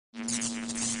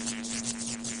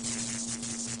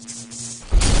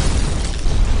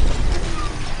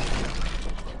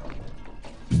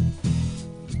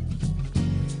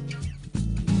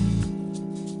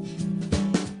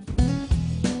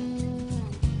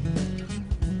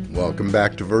Welcome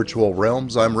back to Virtual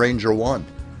Realms. I'm Ranger One.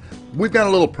 We've got a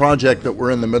little project that we're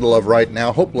in the middle of right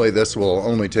now. Hopefully this will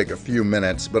only take a few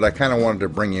minutes, but I kind of wanted to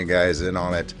bring you guys in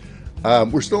on it.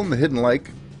 We're still in the Hidden Lake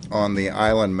on the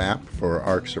island map for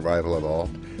Ark Survival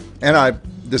Evolved, and I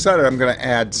decided I'm going to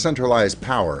add centralized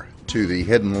power to the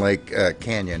Hidden Lake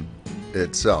canyon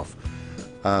itself.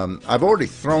 I've already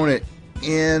thrown it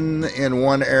in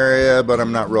one area, but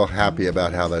I'm not real happy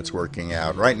about how that's working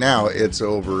out. Right now it's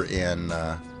over in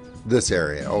this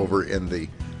area, over in the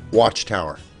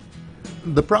watchtower.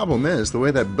 The problem is the way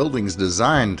that building's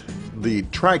designed, the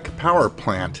Trike power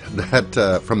plant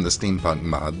that from the SteamPunk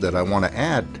mod that I want to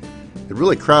add, it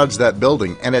really crowds that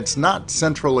building, and it's not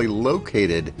centrally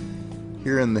located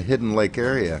here in the Hidden Lake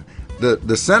area.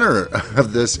 The center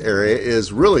of this area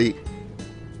is really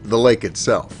the lake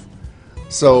itself.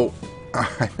 So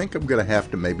I think I'm going to have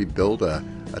to maybe build a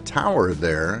tower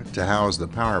there to house the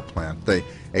power plant.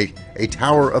 A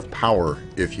tower of power,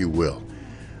 if you will.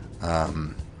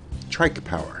 Trike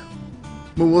power.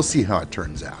 But we'll see how it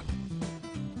turns out.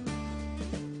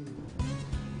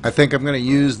 I think I'm going to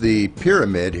use the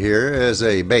pyramid here as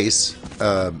a base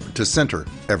to center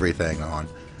everything on,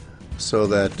 so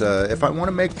that if I want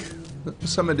to make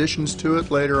some additions to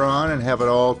it later on and have it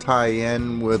all tie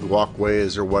in with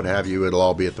walkways or what have you, it'll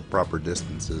all be at the proper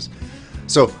distances.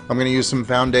 So I'm going to use some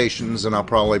foundations, and I'll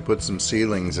probably put some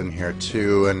ceilings in here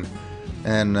too,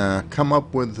 and come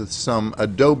up with some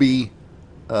adobe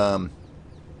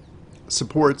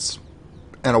supports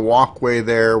and a walkway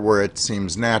there where it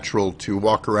seems natural to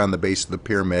walk around the base of the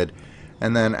pyramid,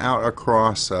 and then out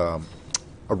across a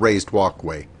raised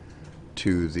walkway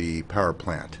to the power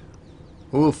plant.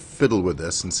 We'll fiddle with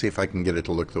this and see if I can get it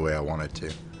to look the way I want it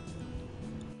to.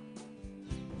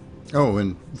 Oh,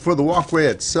 and for the walkway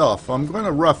itself, I'm going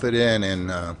to rough it in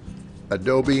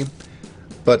Adobe,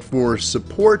 but for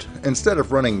support, instead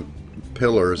of running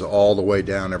pillars all the way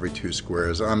down every 2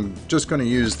 squares, I'm just going to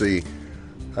use the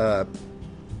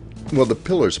the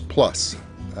Pillars Plus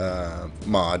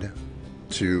mod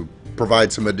to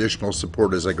provide some additional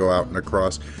support as I go out and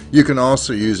across. You can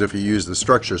also use, if you use the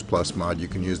Structures Plus mod, you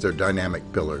can use their dynamic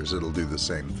pillars. It'll do the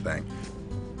same thing.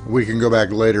 We can go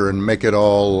back later and make it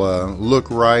all look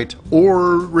right,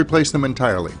 or replace them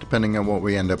entirely, depending on what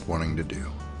we end up wanting to do.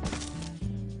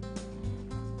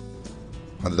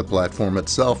 The platform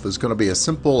itself is going to be a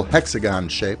simple hexagon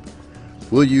shape.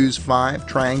 We'll use 5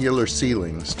 triangular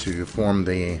ceilings to form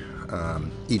the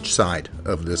each side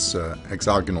of this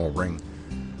hexagonal ring.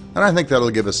 And I think that'll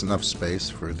give us enough space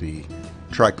for the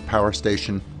Trike power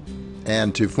station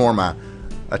and to form a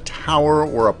tower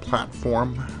or a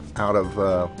platform out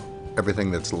of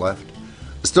everything that's left.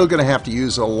 Still going to have to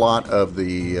use a lot of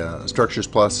the Structures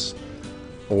Plus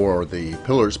or the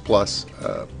Pillars Plus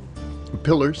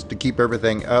pillars to keep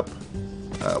everything up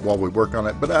while we work on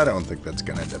it, but I don't think that's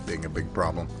going to end up being a big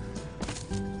problem.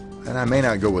 And I may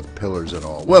not go with pillars at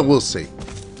all. Well, we'll see.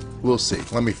 We'll see.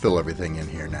 Let me fill everything in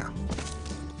here now.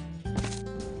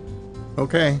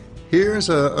 Okay, here's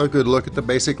a good look at the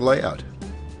basic layout.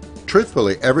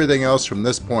 Truthfully, everything else from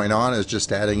this point on is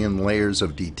just adding in layers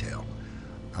of detail.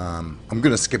 I'm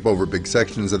going to skip over big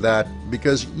sections of that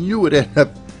because you would end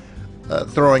up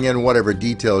throwing in whatever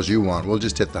details you want. We'll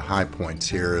just hit the high points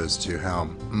here as to how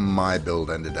my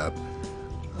build ended up.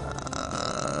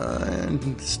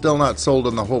 And still not sold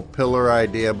on the whole pillar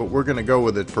idea, but we're going to go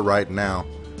with it for right now.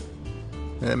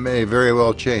 It may very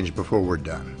well change before we're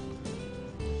done.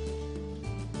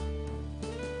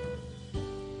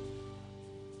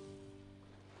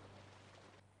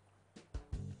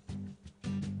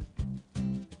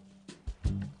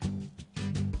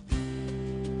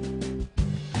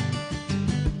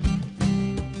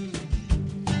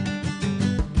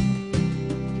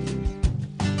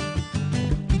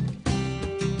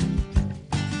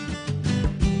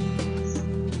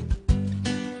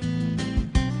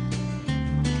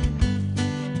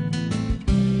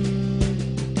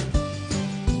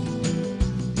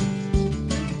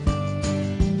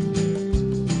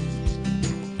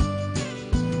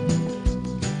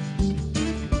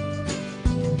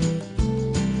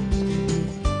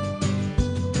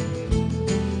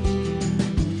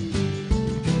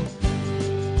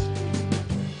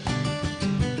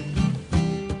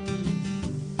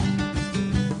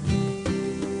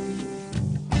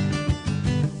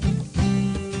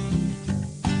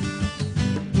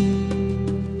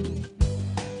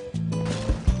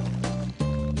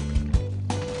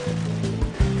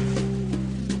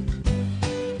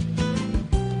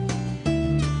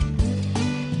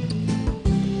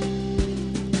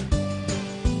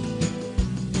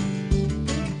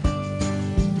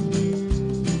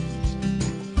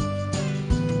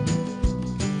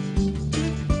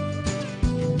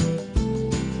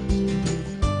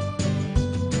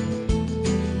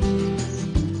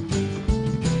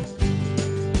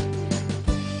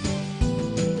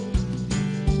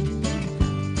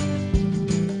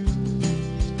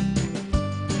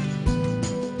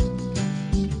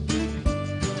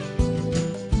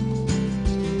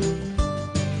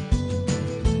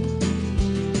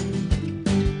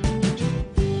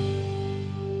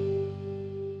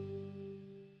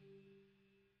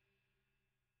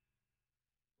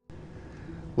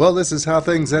 Well, this is how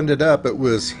things ended up. It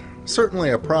was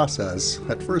certainly a process.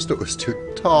 At first it was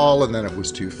too tall, and then it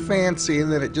was too fancy,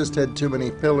 and then it just had too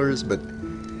many pillars, but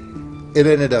it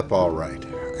ended up all right.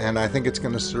 And I think it's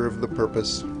going to serve the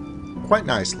purpose quite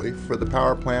nicely for the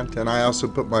power plant. And I also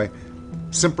put my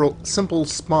simple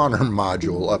spawner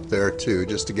module up there too,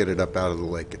 just to get it up out of the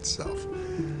lake itself.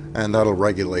 And that'll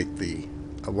regulate the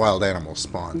wild animal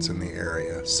spawns in the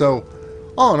area. So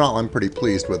all in all, I'm pretty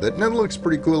pleased with it, and it looks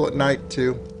pretty cool at night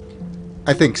too.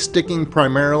 I think sticking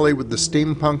primarily with the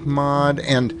SteamPunk mod,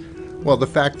 and well, the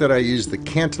fact that I use the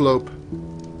cantaloupe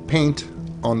paint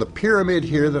on the pyramid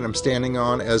here that I'm standing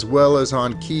on, as well as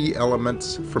on key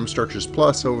elements from Structures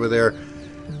Plus over there,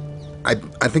 I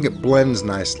think it blends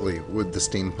nicely with the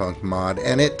SteamPunk mod,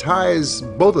 and it ties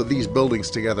both of these buildings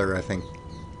together, I think,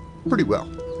 pretty well.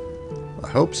 I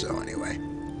hope so, anyway.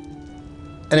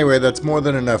 Anyway, that's more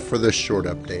than enough for this short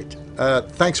update.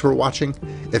 Thanks for watching.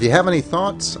 If you have any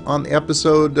thoughts on the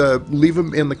episode, leave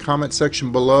them in the comment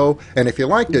section below. And if you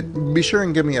liked it, be sure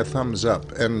and give me a thumbs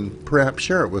up and perhaps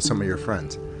share it with some of your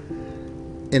friends.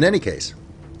 In any case,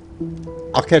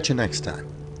 I'll catch you next time.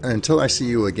 And until I see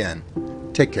you again,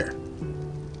 take care.